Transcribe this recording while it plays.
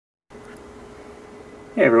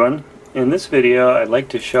Hey everyone, in this video I'd like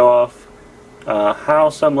to show off how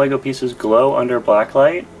some LEGO pieces glow under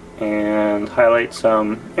blacklight and highlight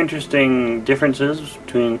some interesting differences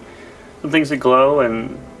between some things that glow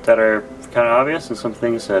and that are kind of obvious and some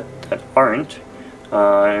things that aren't,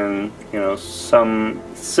 and some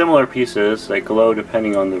similar pieces that glow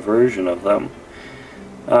depending on the version of them.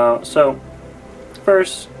 So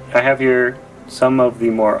first I have here some of the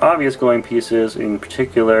more obvious glowing pieces, in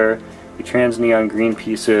particular the trans neon green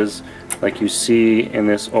pieces like you see in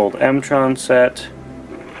this old M-Tron set.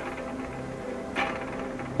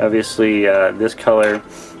 Obviously this color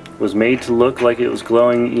was made to look like it was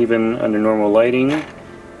glowing even under normal lighting.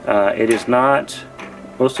 It is not.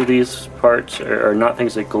 Most of these parts are not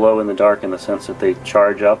things that glow in the dark in the sense that they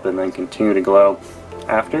charge up and then continue to glow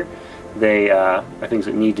after. They are things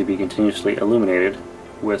that need to be continuously illuminated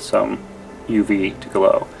with some UV to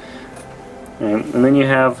glow. And then you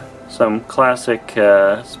have some classic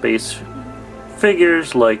space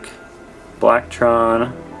figures like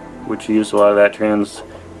Blacktron, which used a lot of that trans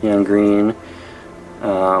neon green.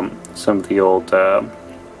 Some of the old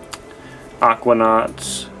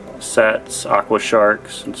Aquanauts sets, Aqua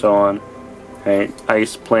Sharks, and so on. Right,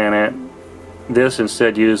 Ice Planet. This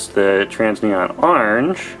instead used the trans neon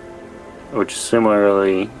orange, which is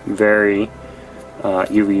similarly very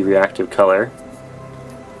UV reactive color.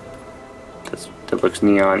 That looks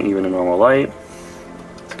neon even in normal light.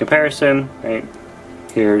 Comparison, right?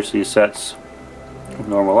 Here's these sets of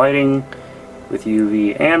normal lighting with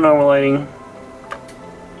UV and normal lighting,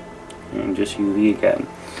 and just UV again.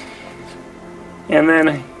 And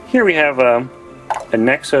then here we have a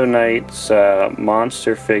Nexo Knights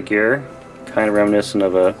monster figure, kind of reminiscent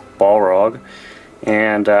of a Balrog,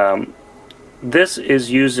 and this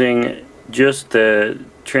is using just the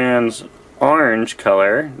trans orange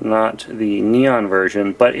color, not the neon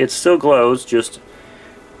version, but it still glows, just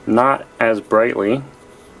not as brightly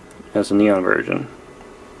as the neon version.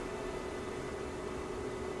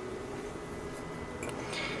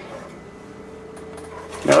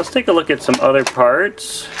 Now let's take a look at some other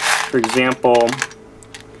parts. For example,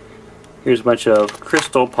 here's a bunch of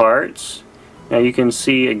crystal parts. Now you can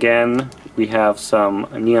see again we have some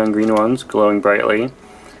neon green ones glowing brightly,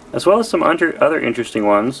 as well as some other interesting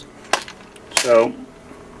ones. So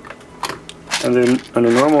under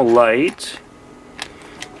normal light,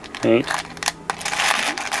 right?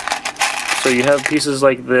 So you have pieces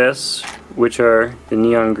like this, which are the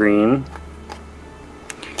neon green,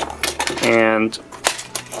 and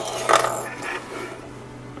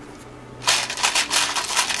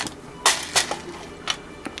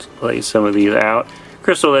let's lay some of these out.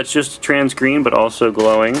 Crystal that's just trans green but also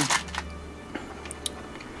glowing.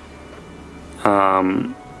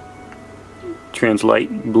 Trans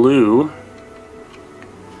light blue,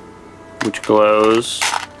 which glows.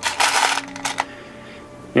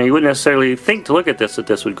 Now you wouldn't necessarily think to look at this that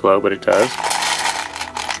this would glow, but it does.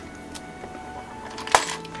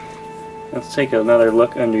 Let's take another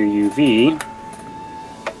look under UV.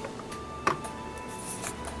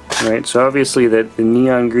 Right, so obviously the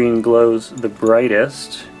neon green glows the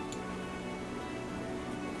brightest,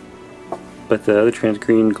 but the other trans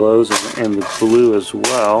green glows and the blue as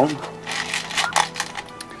well.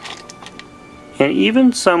 And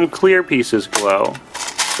even some clear pieces glow.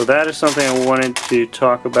 So that is something I wanted to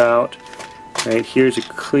talk about. Right, here's a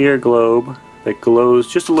clear globe that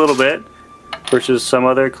glows just a little bit versus some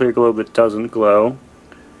other clear globe that doesn't glow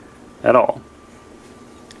at all.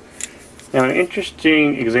 Now an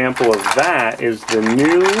interesting example of that is the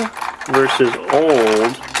new versus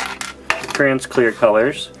old trans clear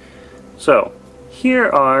colors. So here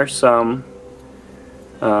are some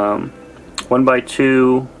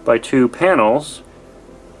 1x2x2 panels.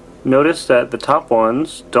 Notice that the top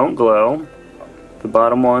ones don't glow, the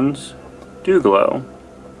bottom ones do glow.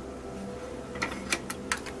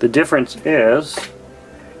 The difference is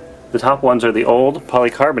the top ones are the old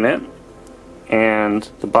polycarbonate and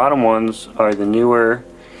the bottom ones are the newer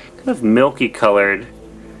kind of milky colored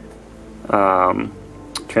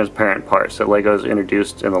transparent parts that LEGO's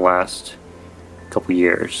introduced in the last couple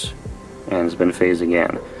years and has been phasing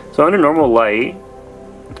in. So under normal light,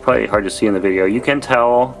 it's probably hard to see in the video, you can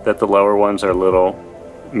tell that the lower ones are a little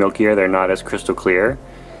milkier, they're not as crystal clear,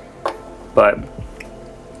 but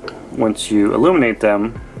once you illuminate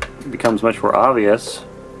them it becomes much more obvious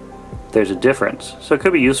there's a difference. So it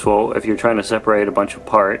could be useful if you're trying to separate a bunch of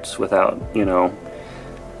parts without,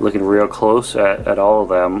 looking real close at all of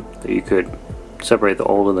them, that you could separate the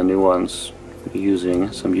old and the new ones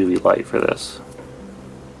using some UV light for this.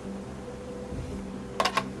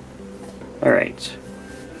 Alright.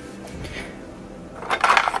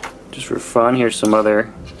 just for fun, here's some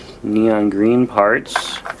other neon green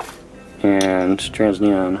parts and trans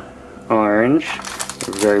neon orange.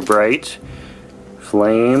 They're very bright.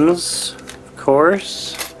 Flames, of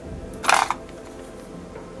course.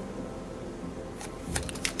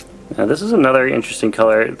 Now this is another interesting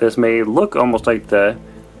color. This may look almost like the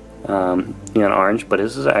neon orange, but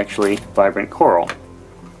this is actually vibrant coral.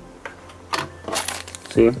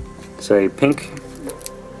 See? It's a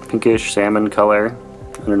pinkish salmon color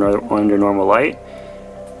under normal light,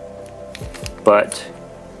 but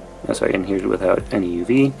sorry, and here's without any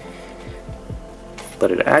UV.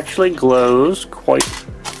 But it actually glows quite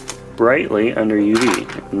brightly under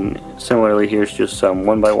UV. And similarly, here's just some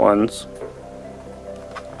 1x1s.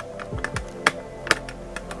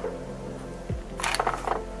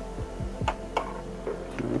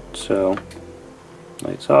 So,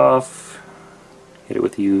 lights off, hit it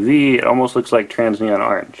with UV, it almost looks like trans neon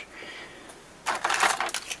orange.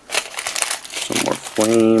 Some more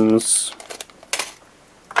flames.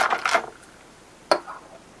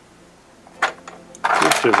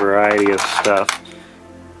 Just a variety of stuff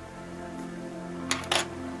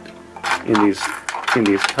in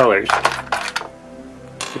these colors.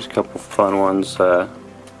 There's a couple fun ones,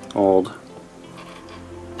 old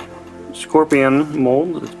scorpion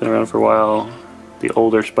mold that's been around for a while. The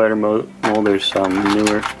older spider mold, there's some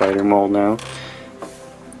newer spider mold now.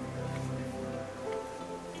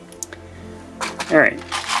 Alright,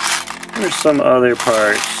 there's some other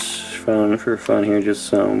parts for fun here, just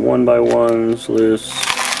some 1x1s loose.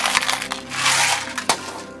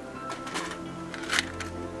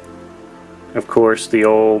 Of course, the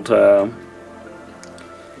old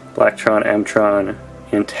Blacktron, Mtron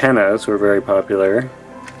antennas were very popular.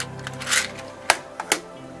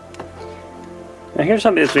 Now here's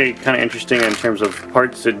something that's really kind of interesting in terms of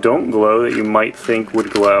parts that don't glow that you might think would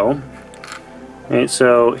glow. Right,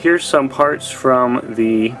 so here's some parts from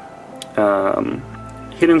the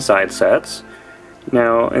hidden side sets.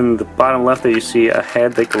 Now in the bottom left there you see a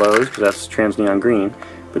head that glows because that's trans neon green,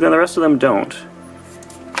 but then the rest of them don't.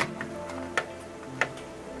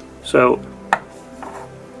 So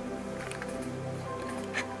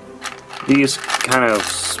these kind of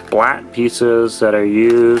splat pieces that are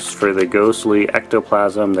used for the ghostly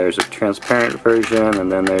ectoplasm, there's a transparent version,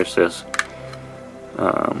 and then there's this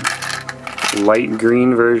light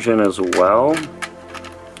green version as well.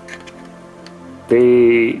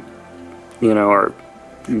 They, are,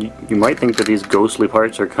 you might think that these ghostly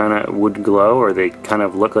parts are would glow, or they kind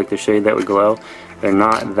of look like the shade that would glow. They're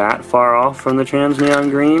not that far off from the trans neon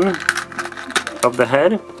green of the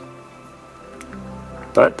head,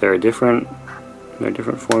 but they're a different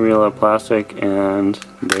formula of plastic, and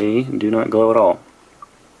they do not glow at all.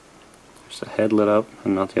 There's the head lit up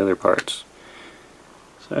and not the other parts.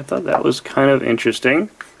 So I thought that was kind of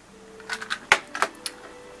interesting.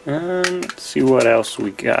 And let's see what else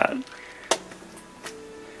we got.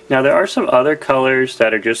 Now there are some other colors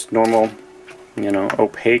that are just normal,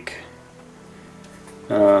 opaque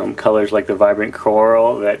colors, like the vibrant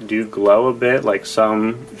coral, that do glow a bit, like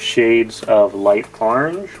some shades of light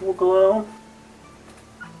orange will glow.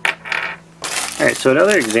 Alright, so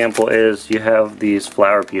another example is you have these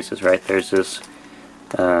flower pieces, right? There's this,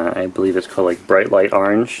 I believe it's called like bright light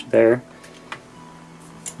orange there.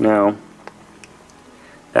 Now,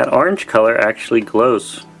 that orange color actually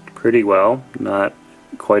glows pretty well, not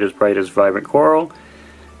quite as bright as vibrant coral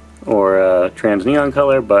or trans neon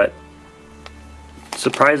color, but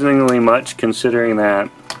surprisingly much, considering that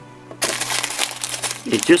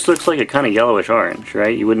it just looks like a kind of yellowish orange,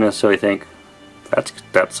 right? You wouldn't necessarily think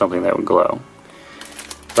that's something that would glow.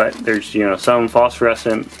 But there's some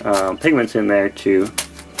phosphorescent pigments in there to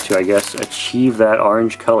I guess achieve that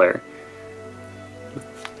orange color.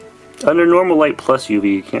 Under normal light plus UV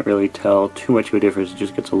you can't really tell too much of a difference, it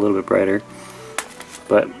just gets a little bit brighter.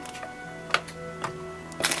 But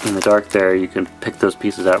in the dark there you can pick those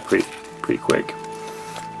pieces out pretty quick.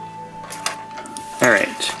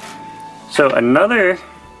 Alright, so another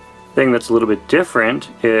thing that's a little bit different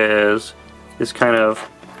is this kind of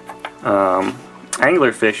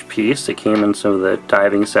anglerfish piece that came in some of the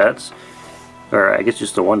diving sets, or I guess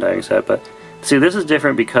just the one diving set. But see, this is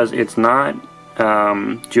different because it's not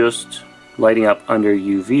just lighting up under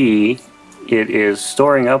UV, it is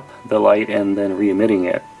storing up the light and then re-emitting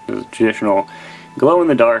it. It's a traditional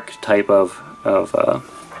glow-in-the-dark type of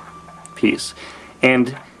piece.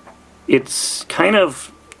 And it's kind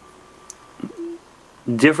of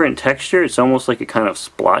different texture. It's almost like a kind of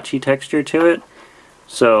splotchy texture to it.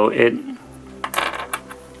 So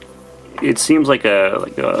it seems like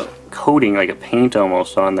a coating, like a paint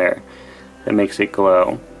almost on there that makes it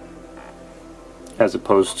glow. as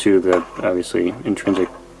opposed to the obviously intrinsic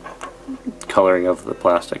coloring of the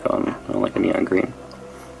plastic on like a neon green.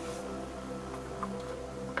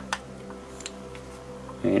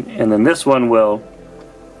 And then this one will,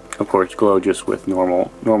 of course, glow just with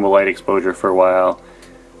normal light exposure for a while.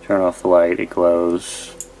 Turn off the light, it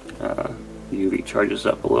glows. UV charges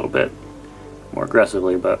up a little bit more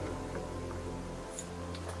aggressively, but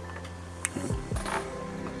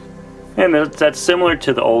and that's similar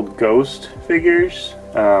to the old Ghost figures,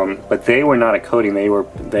 but they were not a coating.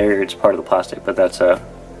 It's part of the plastic, but that's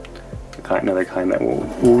another kind that will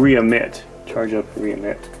re-emit, charge up,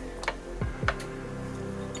 re-emit.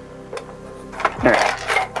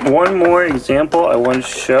 Alright, one more example I want to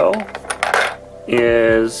show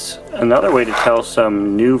is another way to tell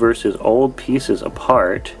some new versus old pieces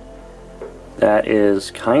apart that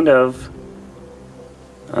is kind of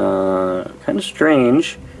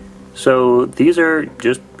strange. So these are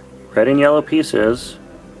just red and yellow pieces,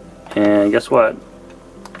 and guess what?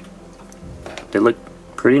 They look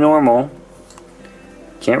pretty normal.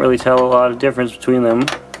 Can't really tell a lot of difference between them,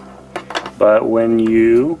 but when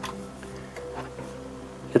you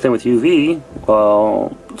hit them with UV,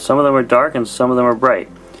 well, some of them are dark and some of them are bright.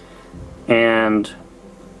 And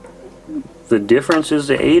the difference is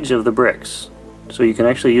the age of the bricks. So you can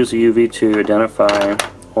actually use the UV to identify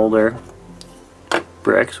older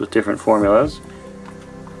bricks with different formulas.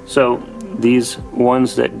 So these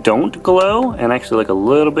ones that don't glow and actually look a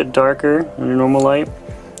little bit darker under normal light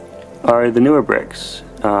are the newer bricks.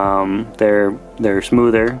 They're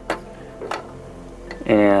smoother,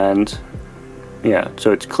 and yeah,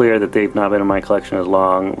 so it's clear that they've not been in my collection as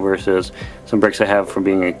long, versus some bricks I have from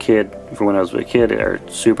being a kid, from when I was a kid, are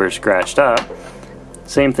super scratched up.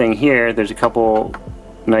 Same thing here, there's a couple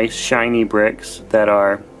nice shiny bricks that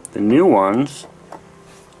are the new ones,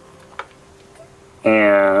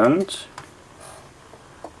 and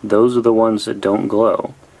those are the ones that don't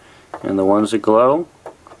glow. And the ones that glow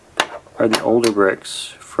are the older bricks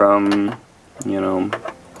from, you know,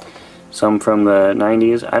 some from the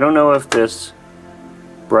 90s. I don't know if this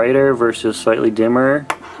brighter versus slightly dimmer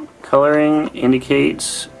coloring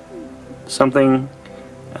indicates something,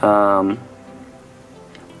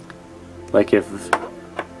 like if,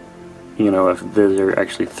 you know, if there are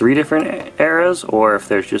actually 3 different eras, or if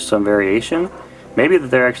there's just some variation. Maybe that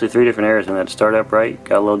there are actually 3 different eras, and that start out bright,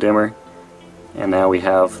 got a little dimmer, and now we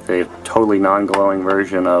have the totally non-glowing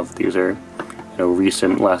version of these are, you know,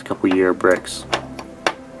 recent last couple year bricks.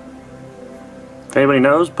 If anybody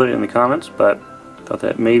knows, put it in the comments, but I thought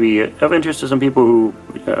that may be of interest to some people who,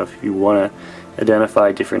 if you want to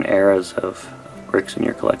identify different eras of bricks in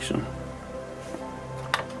your collection.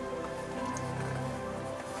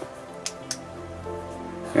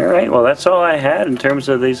 Alright, well that's all I had in terms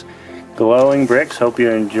of these glowing bricks. Hope you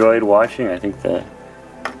enjoyed watching. I think the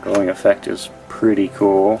glowing effect is pretty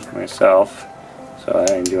cool myself, so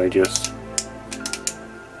I enjoy just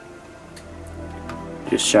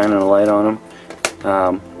shining a light on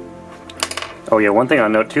them. Oh yeah, one thing I'll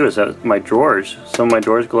note too is that my drawers, some of my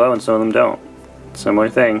drawers glow and some of them don't. Similar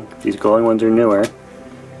thing, these glowing ones are newer,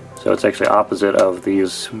 so it's actually opposite of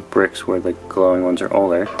these bricks where the glowing ones are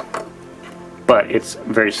older. But it's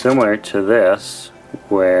very similar to this,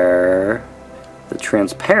 where the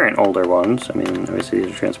transparent older ones, I mean obviously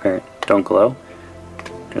these are transparent, don't glow.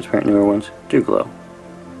 Transparent newer ones do glow.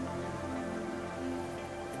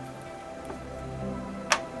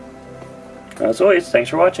 As always, thanks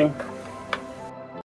for watching.